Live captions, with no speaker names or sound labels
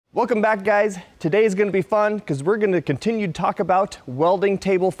Welcome back, guys. Today is going to be fun because we're going to continue to talk about welding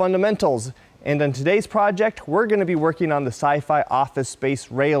table fundamentals. And on today's project, we're going to be working on the SciFi office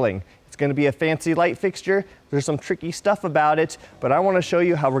space railing. It's going to be a fancy light fixture. There's some tricky stuff about it, but I want to show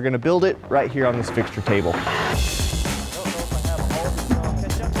you how we're going to build it right here on this fixture table.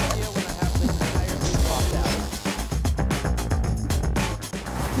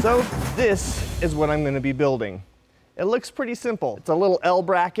 So this is what I'm going to be building. It looks pretty simple. It's a little L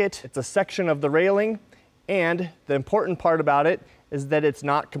bracket, it's a section of the railing, and the important part about it is that it's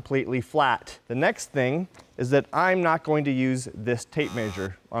not completely flat. The next thing is that I'm not going to use this tape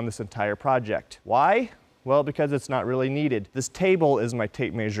measure on this entire project. Why? Well, because it's not really needed. This table is my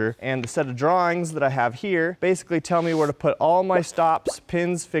tape measure, and the set of drawings that I have here basically tell me where to put all my stops,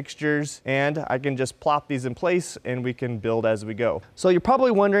 pins, fixtures, and I can just plop these in place and we can build as we go. So you're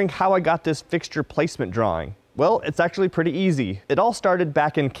probably wondering how I got this fixture placement drawing. Well, it's actually pretty easy. It all started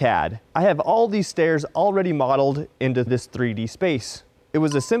back in CAD. I have all these stairs already modeled into this 3D space. It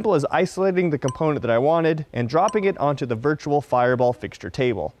was as simple as isolating the component that I wanted and dropping it onto the virtual fireball fixture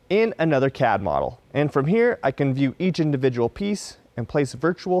table in another CAD model. And from here, I can view each individual piece and place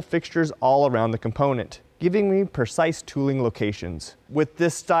virtual fixtures all around the component, giving me precise tooling locations. With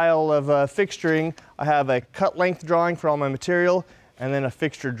this style of fixturing, I have a cut length drawing for all my material and then a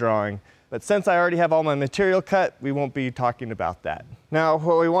fixture drawing. But since I already have all my material cut, we won't be talking about that. Now,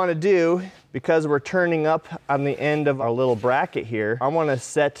 what we want to do, because we're turning up on the end of our little bracket here, I want to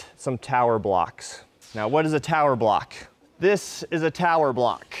set some tower blocks. Now, what is a tower block? This is a tower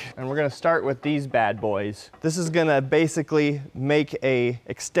block, and we're going to start with these bad boys. This is going to basically make a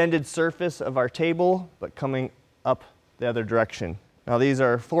extended surface of our table, but coming up the other direction. Now, these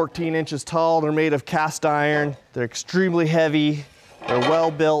are 14 inches tall. They're made of cast iron. They're extremely heavy. They're well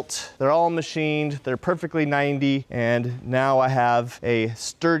built, they're all machined, they're perfectly 90, and now I have a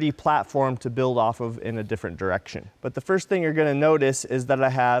sturdy platform to build off of in a different direction. But the first thing you're going to notice is that I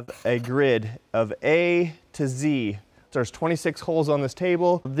have a grid of A to Z. There's 26 holes on this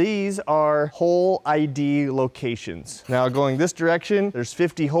table. These are hole ID locations. Now going this direction, there's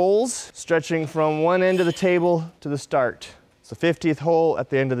 50 holes stretching from one end of the table to the start. It's the 50th hole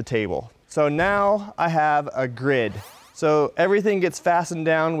at the end of the table. So now I have a grid. So everything gets fastened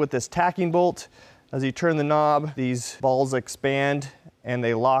down with this tacking bolt. As you turn the knob, these balls expand and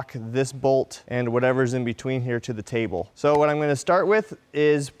they lock this bolt and whatever's in between here to the table. So what I'm going to start with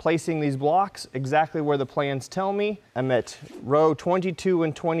is placing these blocks exactly where the plans tell me. I'm at row 22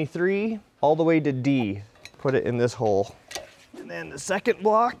 and 23 all the way to D. Put it in this hole. And then the second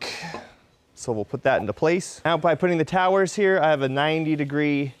block. So we'll put that into place. Now by putting the towers here, I have a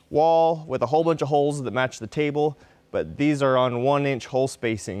 90-degree wall with a whole bunch of holes that match the table. But these are on 1-inch hole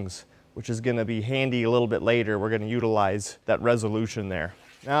spacings, which is going to be handy a little bit later. We're going to utilize that resolution there.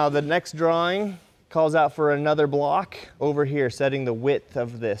 Now the next drawing calls out for another block over here, setting the width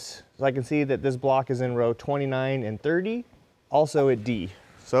of this. So I can see that this block is in row 29 and 30, also at D.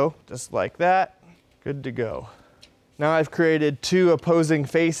 So just like that, good to go. Now I've created two opposing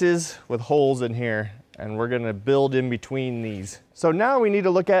faces with holes in here, and we're going to build in between these. So now we need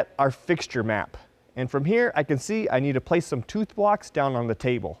to look at our fixture map. And from here, I can see I need to place some tooth blocks down on the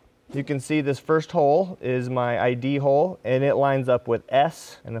table. You can see this first hole is my ID hole, and it lines up with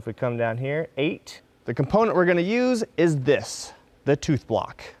S. And if we come down here, 8. The component we're going to use is this, the tooth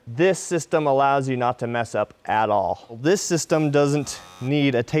block. This system allows you not to mess up at all. This system doesn't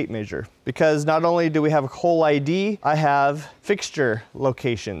need a tape measure because not only do we have a hole ID, I have fixture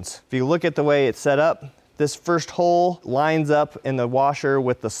locations. If you look at the way it's set up, this first hole lines up in the washer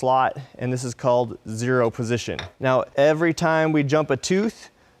with the slot, and this is called 0 position. Now, every time we jump a tooth,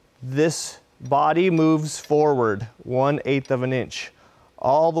 this body moves forward 1/8 of an inch,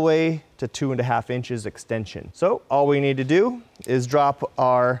 all the way to 2.5 inches extension. So all we need to do is drop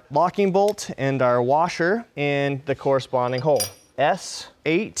our locking bolt and our washer in the corresponding hole.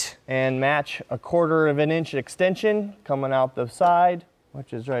 S8, and match 1/4 of an inch extension coming out the side,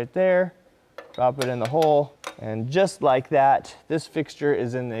 which is right there. Drop it in the hole, and just like that, this fixture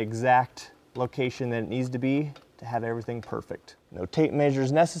is in the exact location that it needs to be to have everything perfect. No tape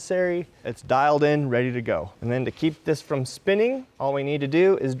measures necessary. It's dialed in, ready to go. And then to keep this from spinning, all we need to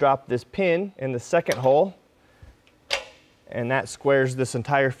do is drop this pin in the second hole, and that squares this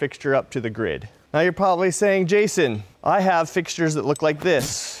entire fixture up to the grid. Now you're probably saying, Jason, I have fixtures that look like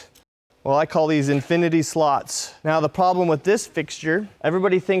this. Well, I call these infinity slots. Now the problem with this fixture,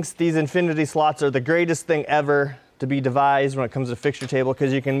 everybody thinks these infinity slots are the greatest thing ever to be devised when it comes to fixture table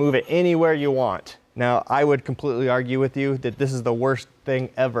because you can move it anywhere you want. Now, I would completely argue with you that this is the worst thing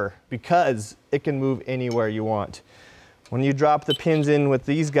ever because it can move anywhere you want. When you drop the pins in with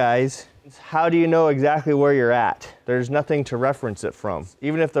these guys, how do you know exactly where you're at? There's nothing to reference it from.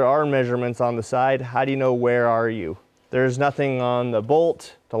 Even if there are measurements on the side, how do you know where are you? There's nothing on the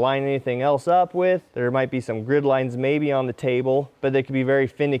bolt to line anything else up with. There might be some grid lines maybe on the table, but they can be very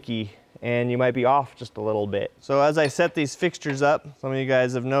finicky and you might be off just a little bit. So as I set these fixtures up, some of you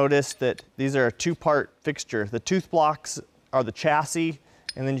guys have noticed that these are a two-part fixture. The tooth blocks are the chassis,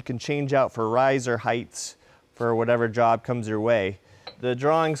 and then you can change out for riser heights for whatever job comes your way. The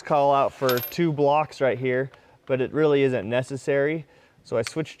drawings call out for 2 blocks right here, but it really isn't necessary. So I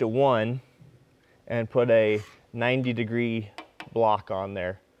switched to 1 and put a 90-degree block on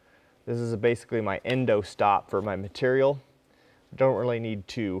there. This is basically my endo stop for my material. Don't really need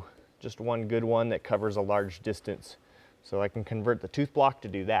 2, just 1 good one that covers a large distance. So I can convert the tooth block to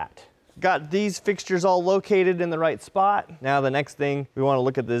do that. Got these fixtures all located in the right spot. Now the next thing, we want to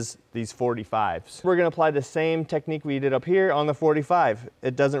look at these 45s. We're going to apply the same technique we did up here on the 45.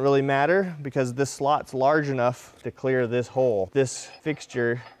 It doesn't really matter because this slot's large enough to clear this hole. This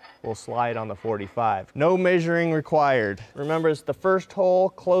fixture will slide on the 45. No measuring required. Remember, it's the first hole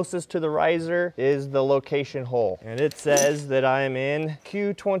closest to the riser is the location hole. And it says that I am in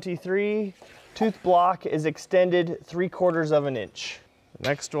Q23. Tooth block is extended 3/4 of an inch.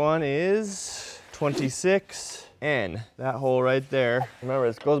 Next one is 26N, that hole right there. Remember,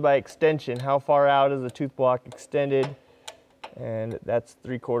 this goes by extension. How far out is the tooth block extended? And that's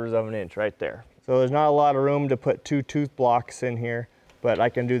 3/4 of an inch right there. So there's not a lot of room to put 2 tooth blocks in here, but I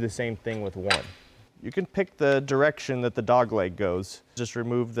can do the same thing with 1. You can pick the direction that the dog leg goes. Just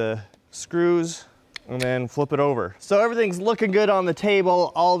remove the screws and then flip it over. So everything's looking good on the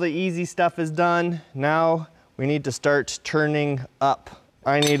table. All the easy stuff is done. Now we need to start turning up.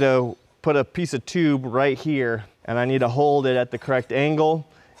 I need to put a piece of tube right here, and I need to hold it at the correct angle,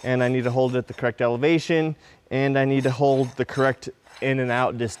 and I need to hold it at the correct elevation, and I need to hold the correct in and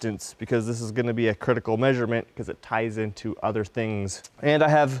out distance because this is going to be a critical measurement because it ties into other things. And I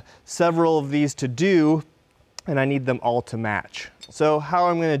have several of these to do, and I need them all to match. So how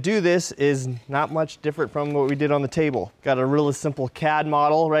I'm going to do this is not much different from what we did on the table. Got a really simple CAD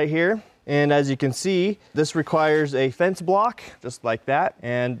model right here. And as you can see, this requires a fence block, just like that.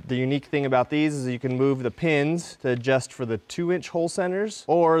 And the unique thing about these is you can move the pins to adjust for the 2-inch hole centers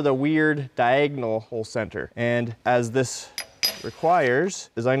or the weird diagonal hole center. And as this requires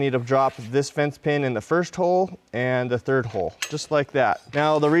is I need to drop this fence pin in the first hole and the third hole, just like that.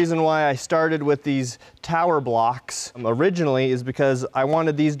 Now, the reason why I started with these tower blocks originally is because I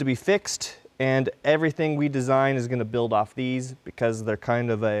wanted these to be fixed, and everything we design is going to build off these because they're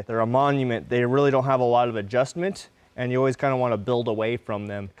they're a monument. They really don't have a lot of adjustment, and you always kind of want to build away from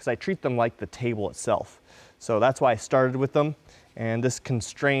them because I treat them like the table itself. So that's why I started with them, and this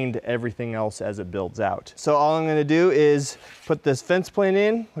constrained everything else as it builds out. So all I'm going to do is put this fence plane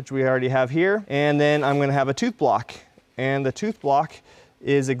in, which we already have here, and then I'm going to have a tooth block. And the tooth block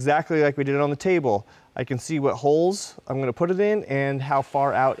is exactly like we did on the table. I can see what holes I'm going to put it in and how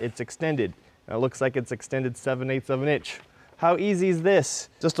far out it's extended. It looks like it's extended 7/8 of an inch. How easy is this?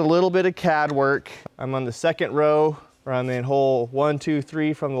 Just a little bit of CAD work. I'm on the second row, or I'm in hole 1, 2,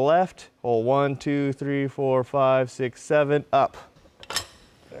 3 from the left. Hole 1, 2, 3, 4, 5, 6, 7, up.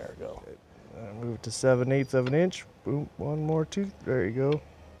 There we go. Move it to 7/8 of an inch. Boom, 1 more tooth. There you go.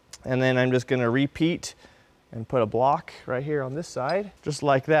 And then I'm just gonna repeat and put a block right here on this side, just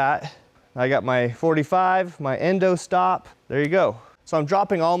like that. I got my 45, my endo stop. There you go. So I'm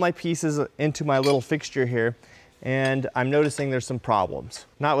dropping all my pieces into my little fixture here, and I'm noticing there's some problems.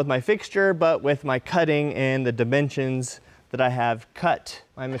 Not with my fixture, but with my cutting and the dimensions that I have cut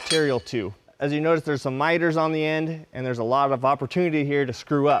my material to. As you notice, there's some miters on the end, and there's a lot of opportunity here to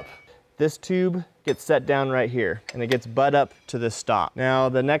screw up. This tube gets set down right here, and it gets butt up to this stop. Now,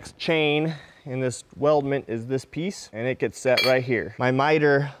 the next chain in this weldment is this piece, and it gets set right here. My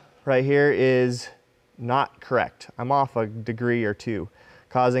miter right here is not correct. I'm off a degree or 2,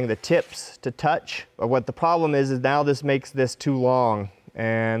 causing the tips to touch. But what the problem is now this makes this too long,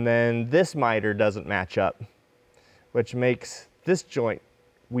 and then this miter doesn't match up, which makes this joint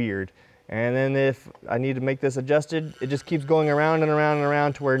weird. And then if I need to make this adjusted, it just keeps going around and around and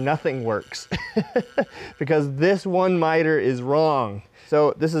around to where nothing works because this one miter is wrong.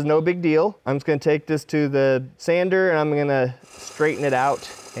 So this is no big deal. I'm just gonna take this to the sander and I'm gonna straighten it out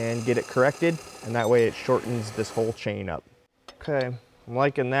and get it corrected. And that way it shortens this whole chain up. Okay, I'm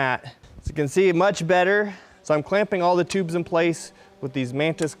liking that. As you can see, much better. So I'm clamping all the tubes in place with these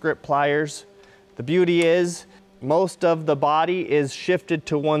mantis grip pliers. The beauty is most of the body is shifted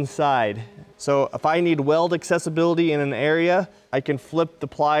to one side. So if I need weld accessibility in an area, I can flip the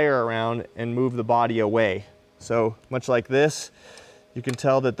plier around and move the body away. So much like this, you can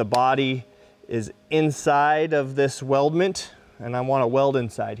tell that the body is inside of this weldment, and I want to weld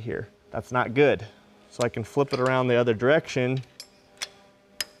inside here. That's not good. So I can flip it around the other direction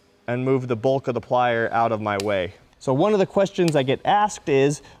and move the bulk of the plier out of my way. So one of the questions I get asked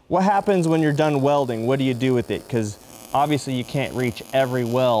is, what happens when you're done welding? What do you do with it? Because obviously you can't reach every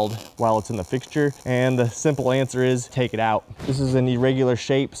weld while it's in the fixture, and the simple answer is take it out. This is an irregular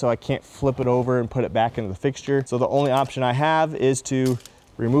shape, so I can't flip it over and put it back into the fixture. So the only option I have is to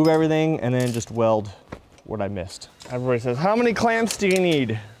remove everything and then just weld what I missed. Everybody says, how many clamps do you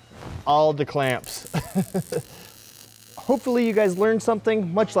need? All the clamps. Hopefully you guys learned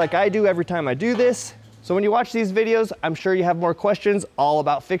something, much like I do every time I do this. So when you watch these videos, I'm sure you have more questions all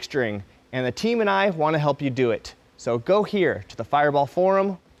about fixturing, and the team and I want to help you do it. So go here to the Fireball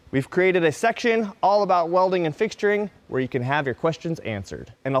Forum. We've created a section all about welding and fixturing where you can have your questions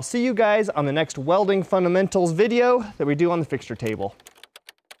answered. And I'll see you guys on the next welding fundamentals video that we do on the fixture table.